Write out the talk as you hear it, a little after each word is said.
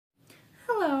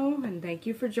and thank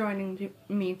you for joining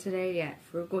me today at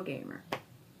Frugal Gamer.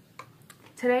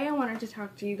 Today I wanted to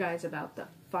talk to you guys about the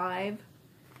 5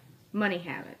 money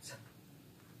habits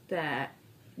that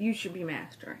you should be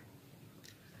mastering.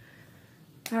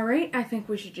 Alright, I think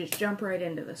we should just jump right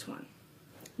into this one.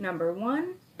 Number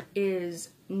 1 is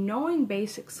knowing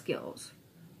basic skills.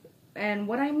 And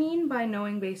what I mean by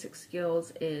knowing basic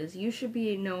skills is you should be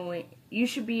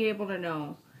able to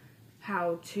know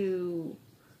how to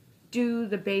do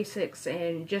the basics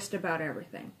in just about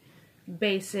everything.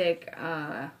 Basic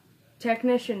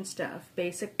technician stuff,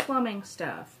 basic plumbing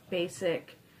stuff,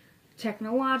 basic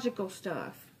technological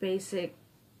stuff, basic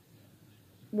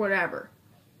whatever.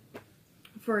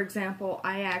 For example,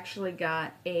 I actually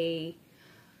got a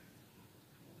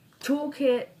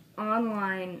toolkit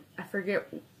online. I forget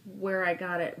where I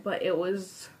got it, but it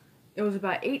was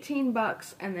about 18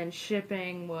 bucks, and then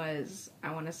shipping was,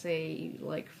 I want to say,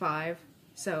 like $5.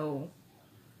 So,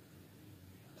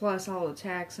 plus all the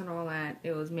tax and all that,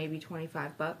 it was maybe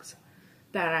 25 bucks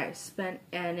that I spent,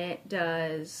 and it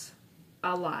does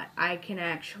a lot. I can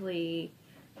actually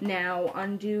now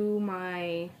undo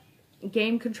my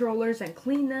game controllers and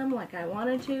clean them like I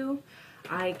wanted to.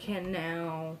 I can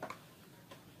now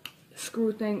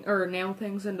nail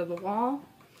things into the wall.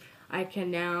 I can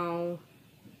now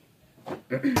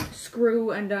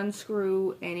screw and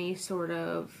unscrew any sort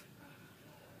of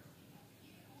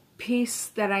piece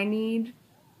that I need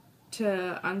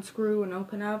to unscrew and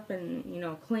open up and,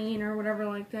 clean or whatever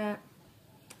like that.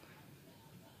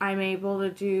 I'm able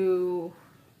to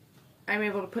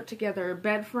put together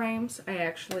bed frames.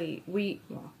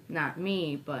 Not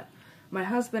me, but my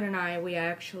husband and I, we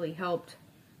actually helped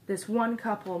this one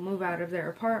couple move out of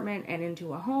their apartment and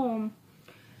into a home,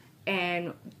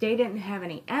 and they didn't have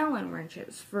any Allen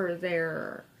wrenches for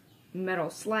their metal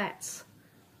slats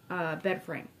bed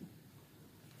frame.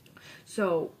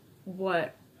 So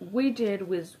what we did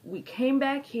was we came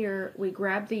back here, we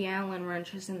grabbed the Allen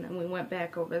wrenches, and then we went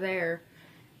back over there,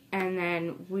 and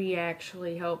then we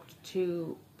actually helped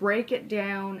to break it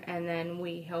down, and then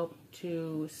we helped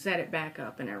to set it back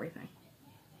up and everything.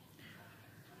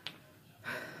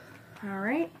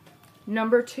 Alright,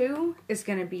 number 2 is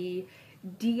going to be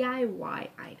DIY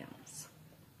items.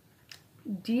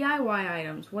 DIY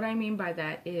items, what I mean by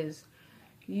that is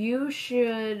you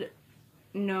should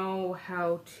know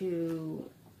how to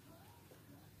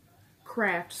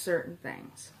craft certain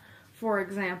things. For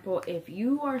example, if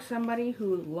you are somebody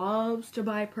who loves to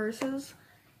buy purses,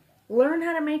 learn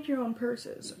how to make your own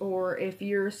purses. Or if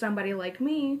you're somebody like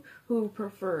me who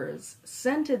prefers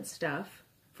scented stuff,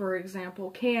 for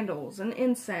example, candles and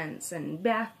incense and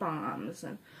bath bombs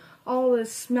and all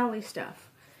this smelly stuff.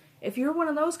 If you're one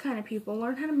of those kind of people,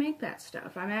 learn how to make that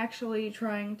stuff. I'm actually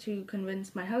trying to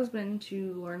convince my husband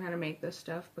to learn how to make this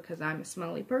stuff because I'm a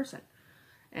smelly person.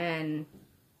 And,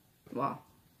 well,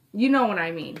 you know what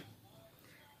I mean.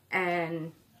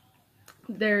 And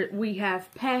we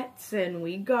have pets and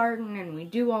we garden and we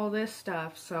do all this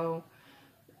stuff, so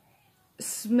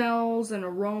smells and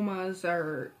aromas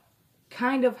are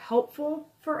kind of helpful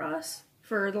for us,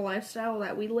 for the lifestyle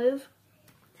that we live.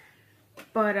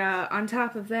 But on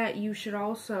top of that, you should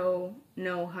also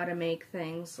know how to make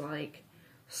things like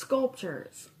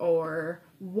sculptures or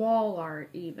wall art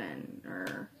even,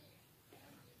 or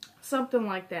something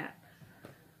like that.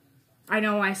 I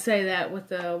know I say that with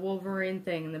the Wolverine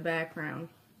thing in the background.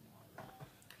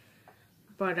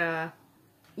 But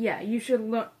yeah, you should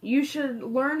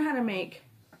learn how to make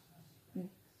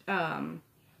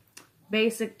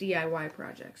basic DIY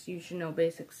projects. You should know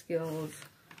basic skills.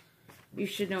 You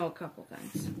should know a couple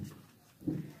things.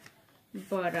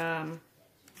 But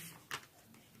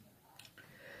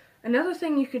another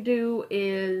thing you could do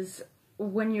is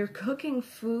when you're cooking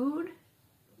food,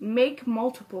 make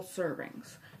multiple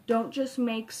servings. Don't just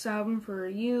make some for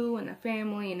you and the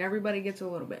family and everybody gets a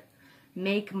little bit.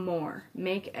 Make more.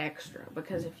 Make extra.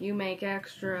 Because if you make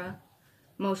extra,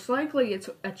 most likely it's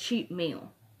a cheap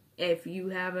meal. If you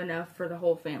have enough for the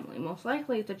whole family, most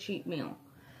likely it's a cheap meal.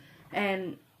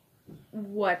 And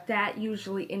what that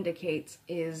usually indicates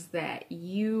is that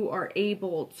you are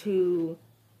able to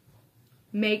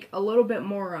make a little bit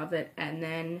more of it, and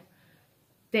then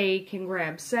they can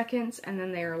grab seconds, and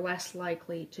then they are less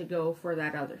likely to go for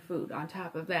that other food. On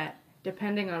top of that,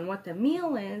 depending on what the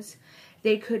meal is,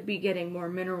 they could be getting more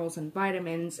minerals and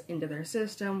vitamins into their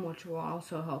system, which will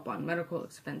also help on medical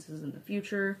expenses in the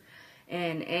future,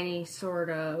 and any sort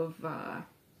of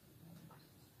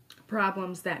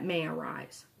problems that may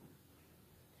arise.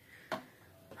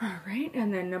 Alright,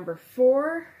 and then number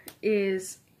 4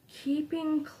 is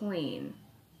keeping clean.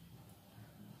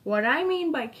 What I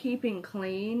mean by keeping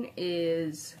clean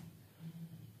is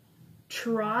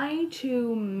try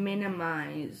to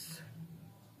minimize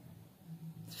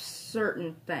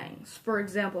certain things. For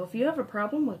example, if you have a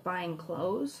problem with buying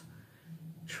clothes,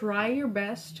 try your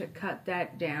best to cut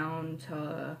that down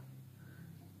to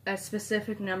a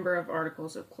specific number of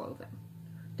articles of clothing,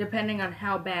 depending on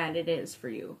how bad it is for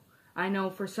you. I know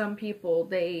for some people,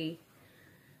 they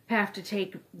have to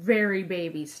take very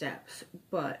baby steps,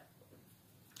 but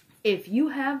if you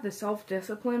have the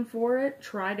self-discipline for it,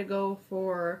 try to go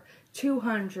for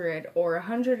 200 or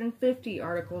 150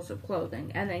 articles of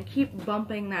clothing, and then keep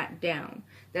bumping that down.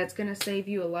 That's going to save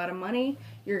you a lot of money.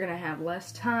 You're going to have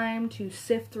less time to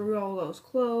sift through all those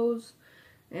clothes,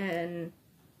 and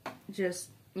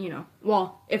just, you know,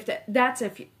 well, if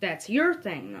that's your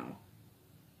thing, though.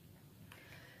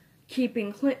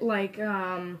 Keeping clean, like,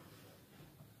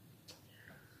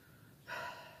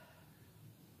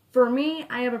 for me,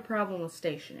 I have a problem with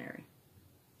stationery.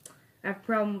 I have a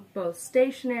problem with both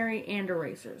stationery and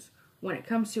erasers. When it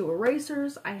comes to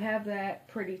erasers, I have that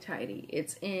pretty tidy.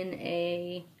 It's in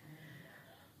a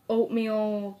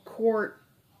oatmeal quart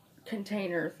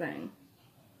container thing.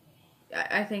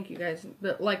 I think you guys,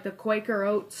 like the Quaker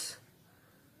Oats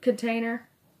container.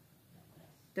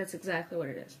 That's exactly what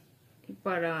it is.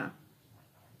 But,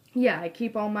 yeah, I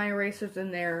keep all my erasers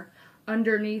in there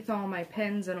underneath all my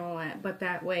pens and all that. But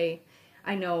that way,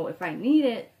 I know if I need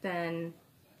it, then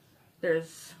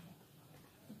there's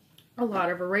a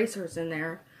lot of erasers in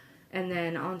there. And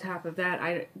then on top of that,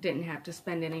 I didn't have to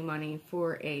spend any money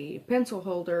for a pencil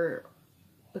holder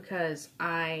because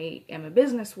I am a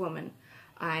businesswoman.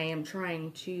 I am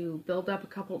trying to build up a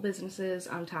couple businesses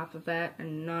on top of that, a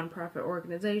non-profit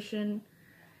organization,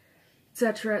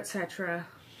 etc., etc.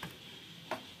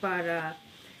 But,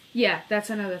 yeah, that's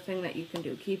another thing that you can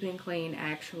do. Keeping clean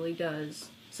actually does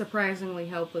surprisingly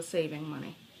help with saving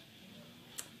money.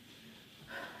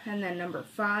 And then number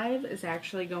 5 is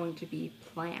actually going to be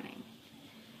planning.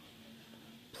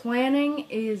 Planning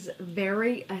is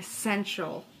very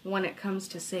essential when it comes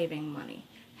to saving money.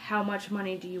 How much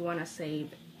money do you want to save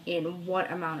in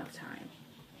what amount of time?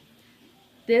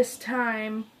 This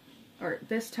time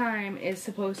is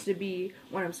supposed to be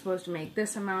when I'm supposed to make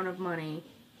this amount of money,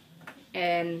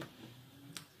 and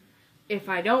if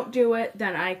I don't do it,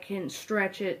 then I can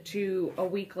stretch it to a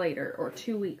week later or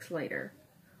 2 weeks later,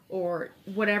 or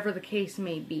whatever the case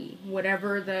may be.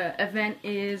 Whatever the event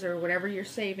is or whatever you're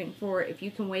saving for, if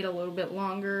you can wait a little bit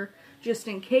longer, just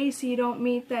in case you don't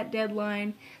meet that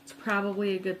deadline, it's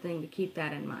probably a good thing to keep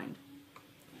that in mind.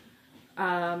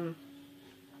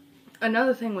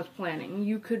 Another thing with planning,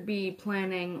 you could be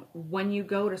planning when you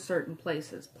go to certain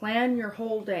places. Plan your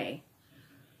whole day.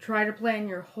 Try to plan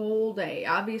your whole day.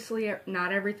 Obviously,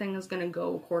 not everything is going to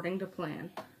go according to plan.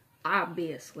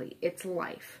 Obviously, it's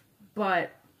life.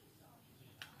 But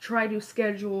try to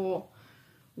schedule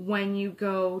when you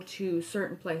go to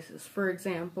certain places. For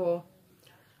example,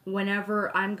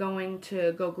 whenever I'm going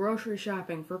to go grocery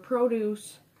shopping for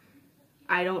produce,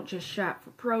 I don't just shop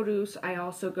for produce. I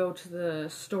also go to the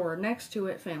store next to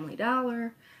it, Family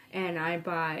Dollar, and I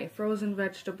buy frozen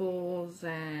vegetables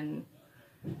and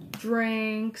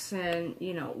drinks and,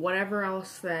 you know, whatever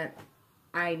else that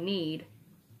I need.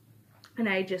 And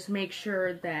I just make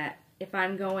sure that if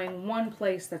I'm going one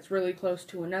place that's really close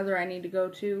to another I need to go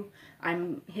to,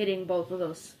 I'm hitting both of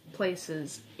those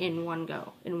places in one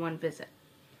go, in one visit.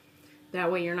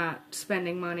 That way you're not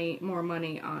spending more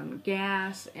money on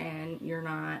gas, and you're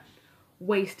not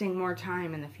wasting more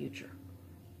time in the future.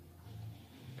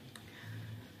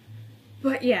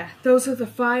 But yeah, those are the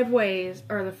 5 ways,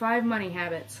 or the 5 money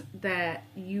habits that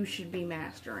you should be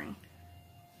mastering.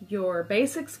 Your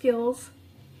basic skills,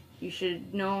 you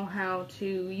should know how to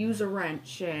use a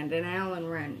wrench and an Allen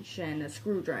wrench and a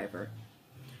screwdriver.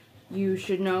 You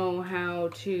should know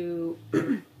how to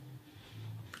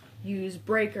use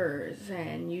breakers,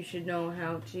 and you should know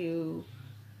how to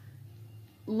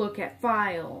look at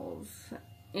files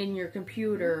in your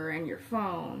computer and your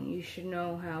phone. You should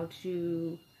know how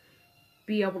to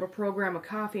be able to program a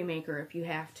coffee maker if you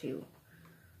have to.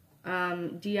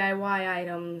 DIY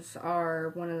items are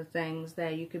one of the things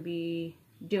that you could be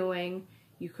doing.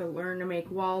 You could learn to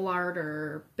make wall art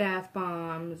or bath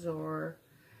bombs or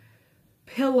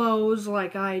pillows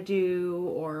like I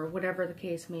do, or whatever the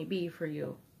case may be for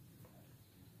you.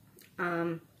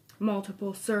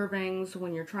 Multiple servings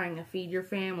when you're trying to feed your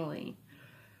family.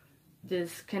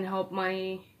 This can help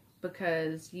money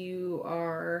because you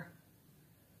are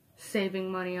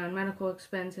saving money on medical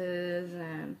expenses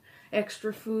and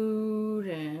extra food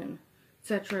and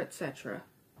etc., etc.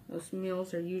 Those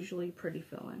meals are usually pretty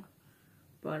filling.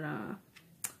 But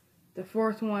the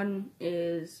 4th one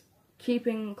is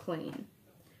keeping clean.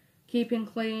 Keeping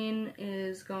clean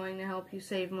is going to help you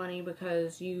save money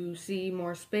because you see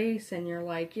more space and you're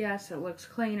like, yes, it looks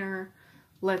cleaner.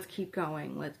 Let's keep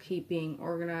going. Let's keep being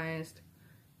organized.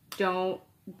 Don't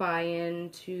buy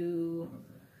into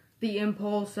the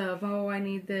impulse of, oh, I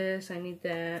need this, I need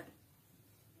that.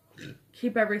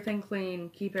 Keep everything clean.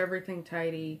 Keep everything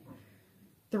tidy.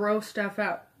 Throw stuff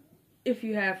out if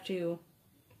you have to.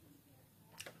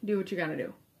 Do what you gotta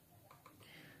do.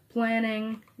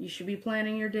 Planning. You should be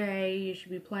planning your day. You should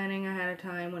be planning ahead of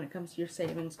time when it comes to your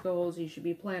savings goals. You should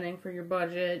be planning for your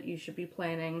budget. You should be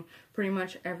planning pretty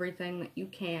much everything that you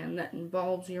can that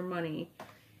involves your money,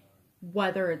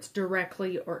 whether it's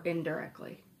directly or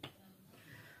indirectly.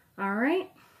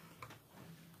 Alright.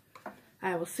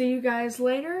 I will see you guys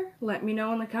later. Let me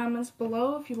know in the comments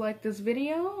below if you like this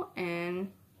video,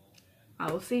 and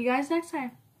I will see you guys next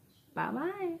time.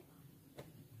 Bye-bye.